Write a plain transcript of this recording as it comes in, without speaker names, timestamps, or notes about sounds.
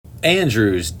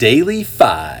Andrew's Daily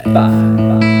Five.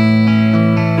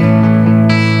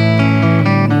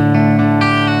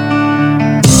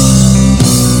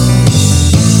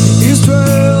 It's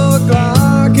 12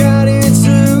 o'clock and it's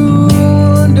a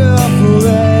wonderful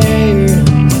day.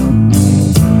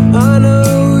 I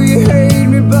know you hate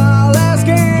me, but I'll ask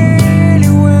anyway.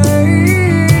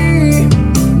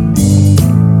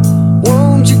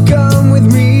 Won't you come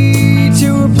with me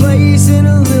to a place in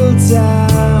a little town?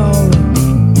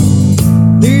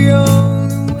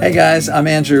 Hey guys, I'm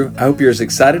Andrew. I hope you're as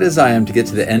excited as I am to get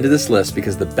to the end of this list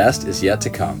because the best is yet to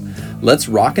come. Let's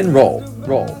rock and roll.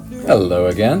 Hello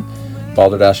again.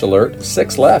 Balderdash alert,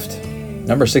 6 left.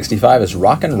 Number 65 is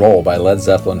Rock and Roll by Led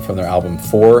Zeppelin from their album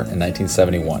 4 in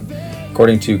 1971.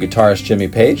 According to guitarist Jimmy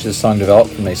Page, this song developed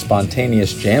from a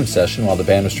spontaneous jam session while the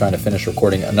band was trying to finish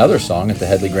recording another song at the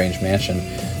Headley Grange mansion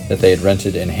that they had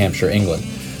rented in Hampshire, England.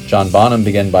 John Bonham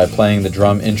began by playing the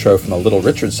drum intro from a Little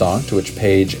Richard song, to which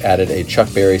Page added a Chuck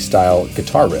Berry-style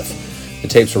guitar riff. The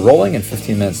tapes were rolling, and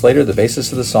 15 minutes later, the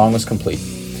basis of the song was complete.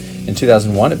 In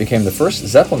 2001, it became the first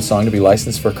Zeppelin song to be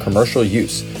licensed for commercial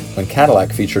use, when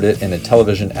Cadillac featured it in a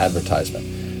television advertisement.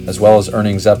 As well as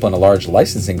earning Zeppelin a large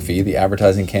licensing fee, the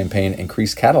advertising campaign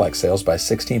increased Cadillac sales by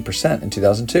 16% in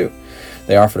 2002.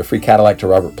 They offered a free Cadillac to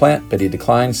Robert Plant, but he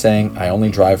declined, saying, "I only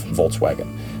drive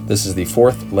Volkswagen." This is the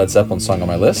 4th Led Zeppelin song on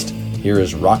my list. Here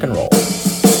is Rock and Roll.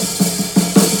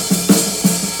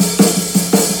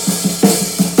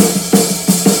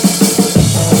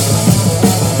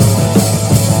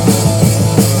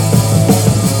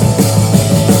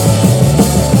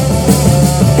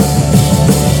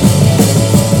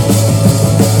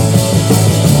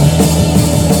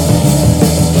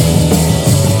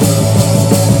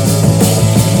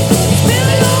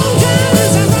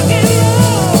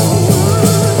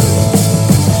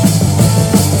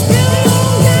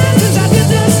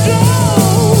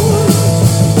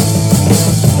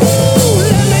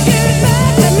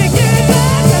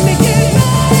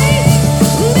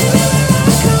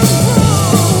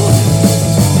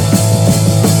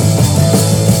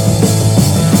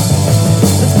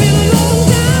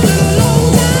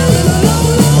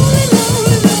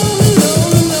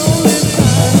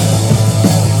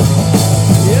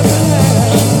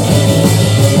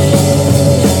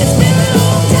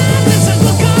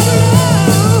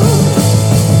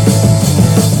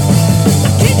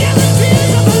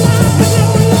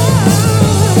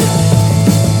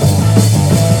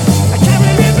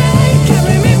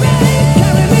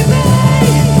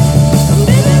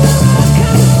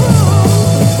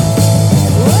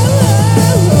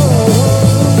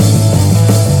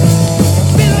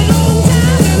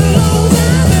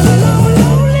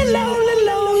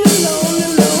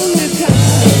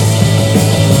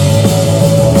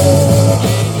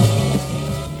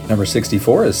 Number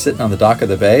 64 is Sittin' on the Dock of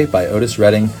the Bay by Otis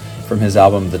Redding from his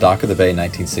album The Dock of the Bay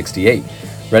 1968.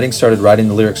 Redding started writing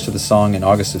the lyrics to the song in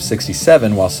August of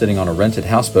 67 while sitting on a rented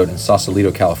houseboat in Sausalito,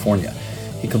 California.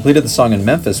 He completed the song in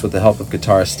Memphis with the help of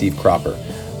guitarist Steve Cropper.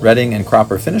 Redding and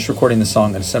Cropper finished recording the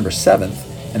song on December 7th,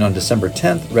 and on December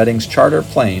 10th, Redding's charter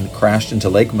plane crashed into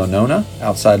Lake Monona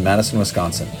outside Madison,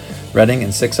 Wisconsin. Redding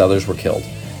and 6 others were killed.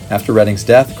 After Redding's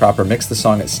death, Cropper mixed the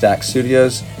song at Stax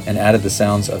Studios and added the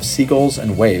sounds of seagulls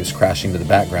and waves crashing to the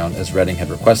background as Redding had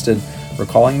requested,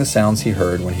 recalling the sounds he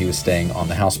heard when he was staying on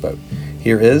the houseboat.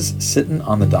 Here is Sittin'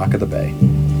 on the Dock of the Bay.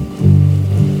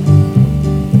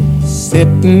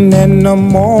 Sitting in the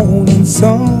morning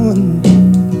sun,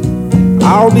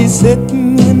 I'll be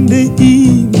sitting when the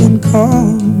evening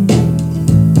comes,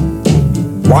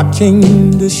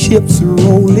 watching the ships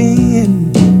roll in.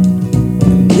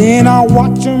 Then I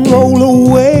watch them roll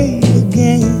away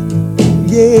again.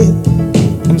 Yeah,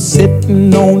 I'm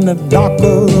sitting on the dock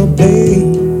of the bay,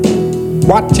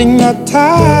 watching the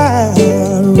tide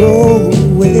roll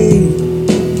away.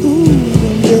 Ooh,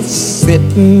 I'm just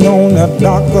sitting on the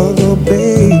dock of the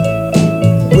bay,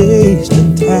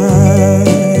 wasting time.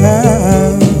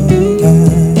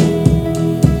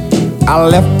 I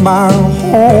left my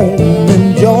home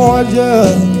in Georgia,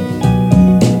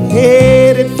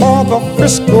 headed for the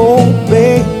Frisco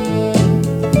Bay,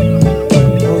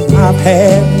 'cause I've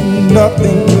had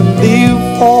nothing to live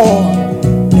for,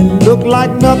 and look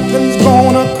like nothing's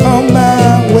gonna come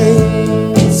my way.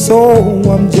 So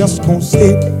I'm just gonna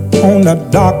sit on the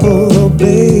dock of the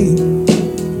bay,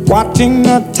 watching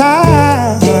the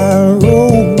tide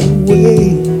roll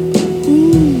away.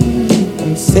 Ooh,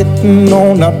 I'm sitting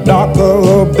on the dock of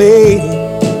the bay,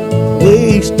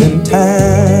 wasting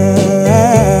time.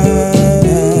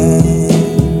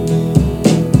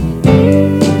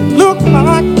 Look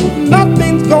like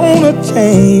nothing's gonna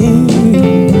change.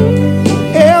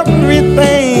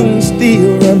 Everything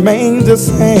remains the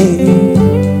same.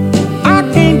 I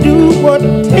can't do what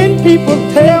 10 people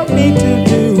tell me to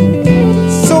do,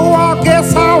 so I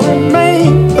guess I'll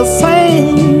remain the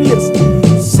same.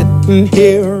 Listen, sitting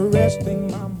here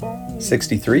resting my bones.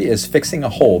 63 is Fixing a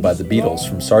Hole by the Beatles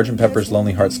from Sgt. Pepper's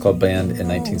Lonely Hearts Club Band in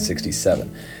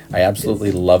 1967. I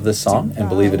absolutely love this song and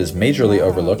believe it is majorly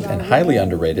overlooked and highly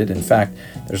underrated. In fact,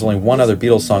 there's only one other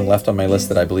Beatles song left on my list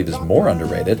that I believe is more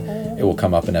underrated. It will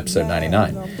come up in episode 99.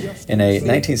 In a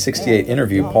 1968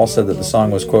 interview, Paul said that the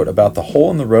song was, quote, about the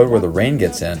hole in the road where the rain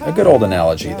gets in, a good old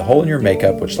analogy, the hole in your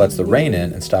makeup which lets the rain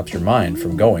in and stops your mind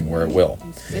from going where it will.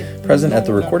 Present at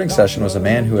the recording session was a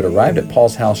man who had arrived at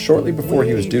Paul's house shortly before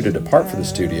he was due to depart for the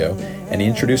studio, and he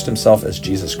introduced himself as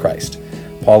Jesus Christ.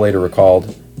 Paul later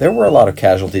recalled, "There were a lot of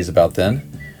casualties about then.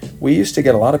 We used to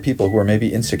get a lot of people who were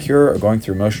maybe insecure or going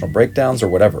through emotional breakdowns or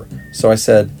whatever. So I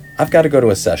said, I've got to go to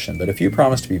a session, but if you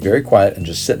promise to be very quiet and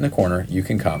just sit in a corner, you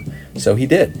can come." So he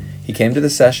did. He came to the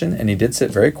session and he did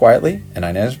sit very quietly, and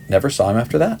I never saw him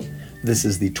after that. This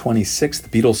is the 26th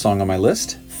Beatles song on my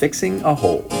list, Fixing a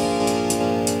Hole.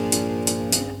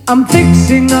 I'm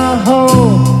fixing a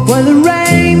hole where the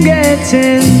rain gets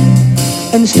in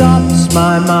and stops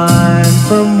my mind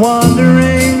from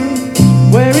wandering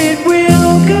where it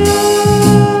will go.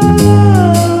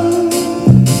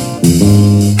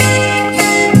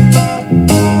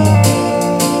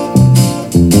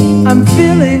 I'm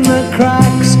filling the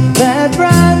cracks that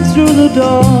ran through the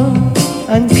door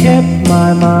and kept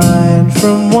my mind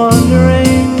from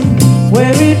wandering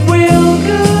where it will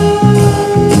go.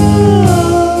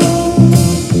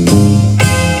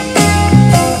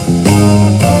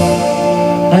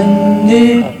 And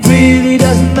it really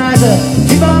doesn't matter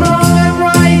if I'm wrong, I'm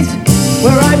right.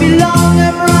 Where I belong,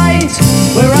 I'm right.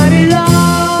 Where I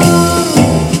belong.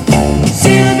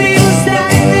 See the people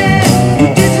standing there who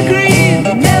disagree,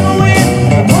 but never win,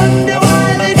 and wonder why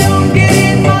they don't get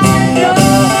in my door.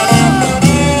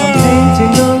 I'm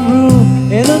painting a room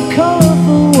in a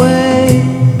colorful way,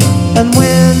 and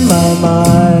when my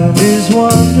mind is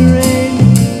wandering,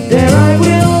 there I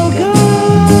will go.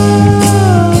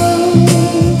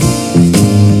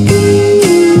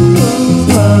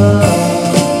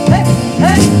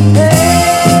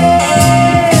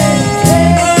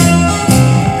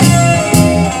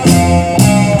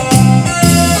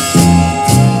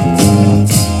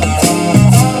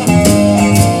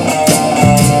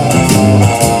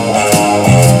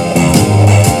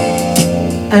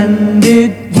 And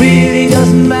it really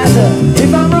doesn't matter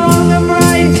if I'm wrong, I'm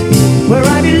right. Where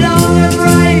I belong, I'm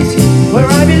right. Where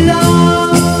I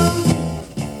belong.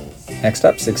 Next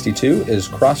up, 62, is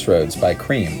Crossroads by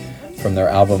Cream from their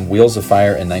album Wheels of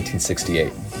Fire in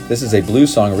 1968. This is a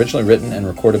blues song originally written and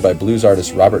recorded by blues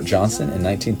artist Robert Johnson in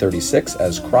 1936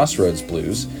 as Crossroads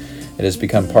Blues. It has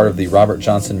become part of the Robert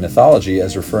Johnson mythology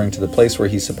as referring to the place where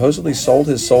he supposedly sold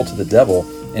his soul to the devil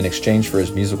in exchange for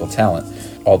his musical talent,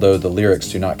 although the lyrics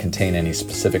do not contain any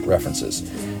specific references.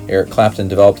 Eric Clapton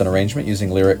developed an arrangement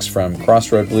using lyrics from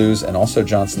Crossroad Blues and also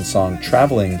Johnson's song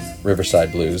Traveling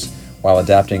Riverside Blues, while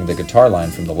adapting the guitar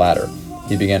line from the latter.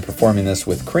 He began performing this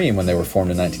with Cream when they were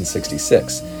formed in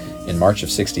 1966. In March of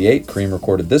 '68, Cream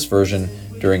recorded this version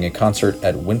during a concert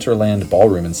at Winterland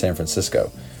Ballroom in San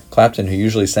Francisco. Clapton, who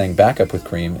usually sang backup with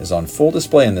Cream, is on full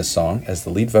display in this song as the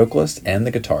lead vocalist and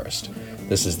the guitarist.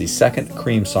 This is the second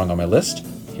Cream song on my list.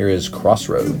 Here is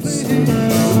Crossroads. I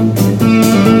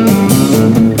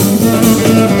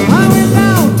went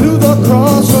down to the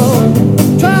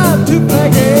crossroads, tried to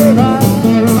make it right.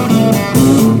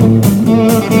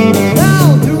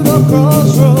 Down to the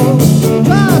crossroads,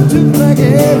 tried to make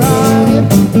it right.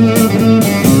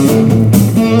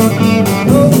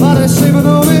 Nobody saving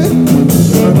on me,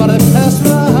 everybody passing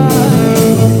by.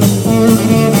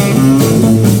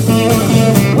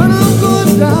 When I'm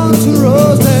going down to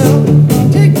Rosedale,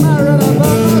 take my ride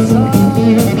by my side.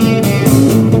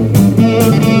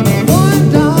 Going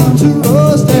down to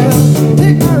Rosedale,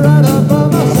 take my ride by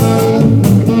my side.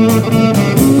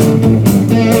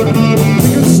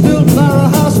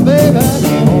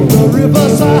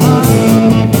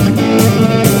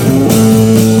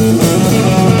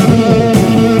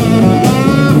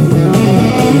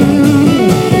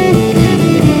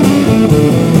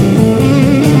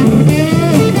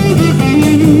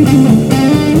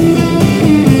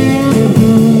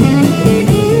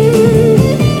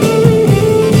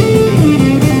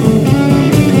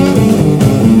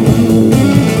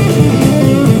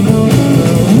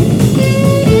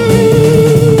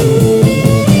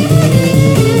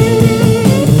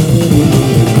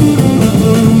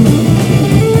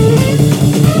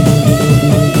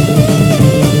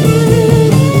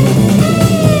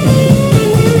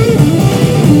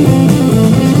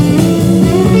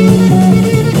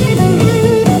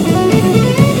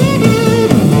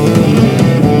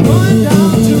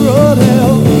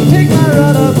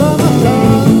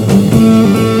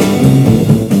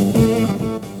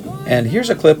 And here's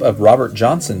a clip of Robert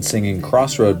Johnson singing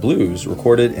Crossroad Blues,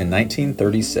 recorded in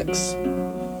 1936.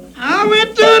 I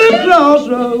went to the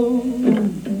crossroad,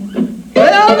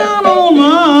 fell down on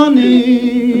my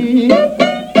knees.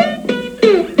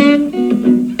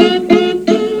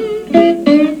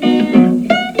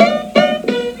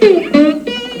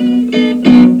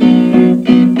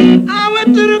 I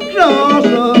went to the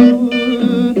crossroad,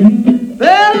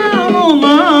 fell down on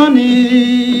my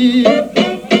knees.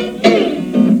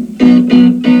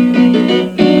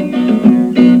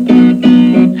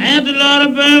 And the Lord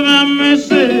above my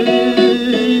mercy,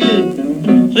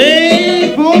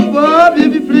 say, poor Bob,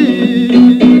 if you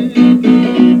please.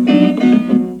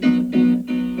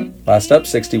 Last up,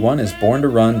 61, is Born to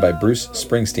Run by Bruce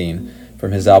Springsteen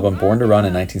from his album Born to Run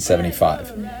in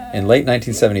 1975. In late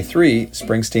 1973,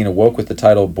 Springsteen awoke with the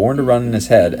title Born to Run in his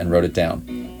head and wrote it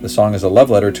down. The song is a love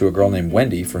letter to a girl named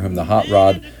Wendy, for whom the hot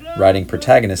rod riding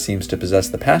protagonist seems to possess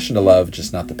the passion to love,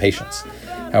 just not the patience.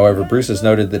 However, Bruce has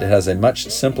noted that it has a much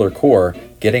simpler core,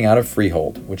 getting out of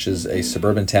Freehold, which is a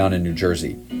suburban town in New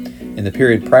Jersey. In the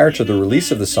period prior to the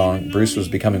release of the song, Bruce was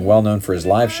becoming well known for his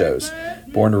live shows.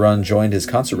 Born to Run joined his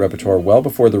concert repertoire well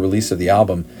before the release of the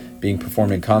album, being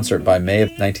performed in concert by May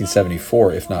of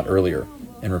 1974, if not earlier.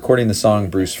 In recording the song,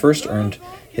 Bruce first earned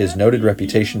his noted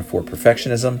reputation for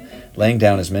perfectionism, laying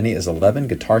down as many as 11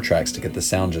 guitar tracks to get the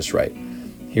sound just right.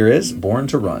 Here is Born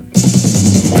to Run.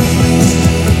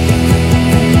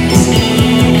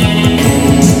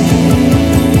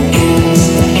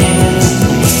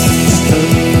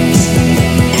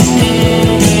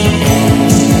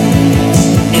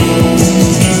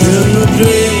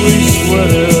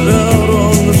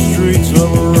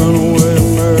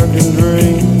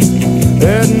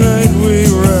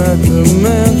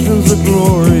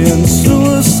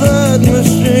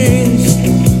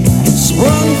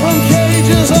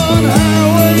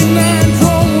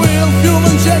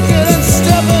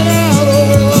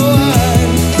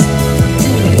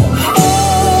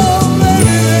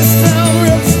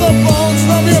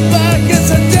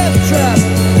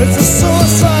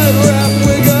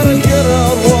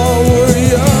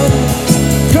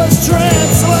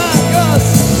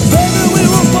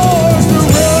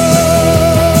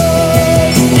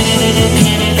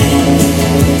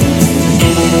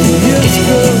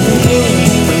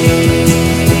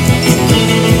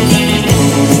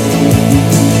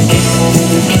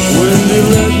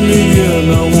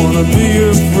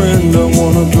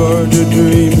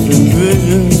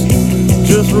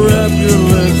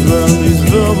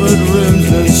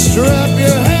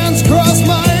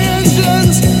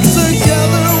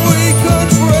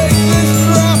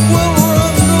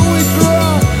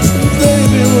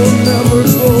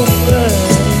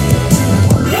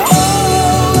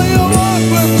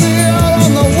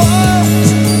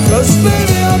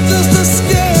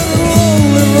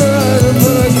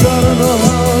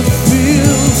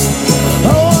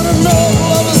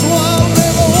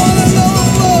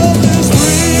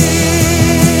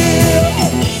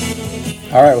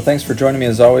 All right, well, thanks for joining me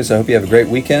as always. I hope you have a great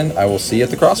weekend. I will see you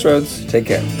at the Crossroads. Take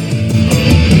care.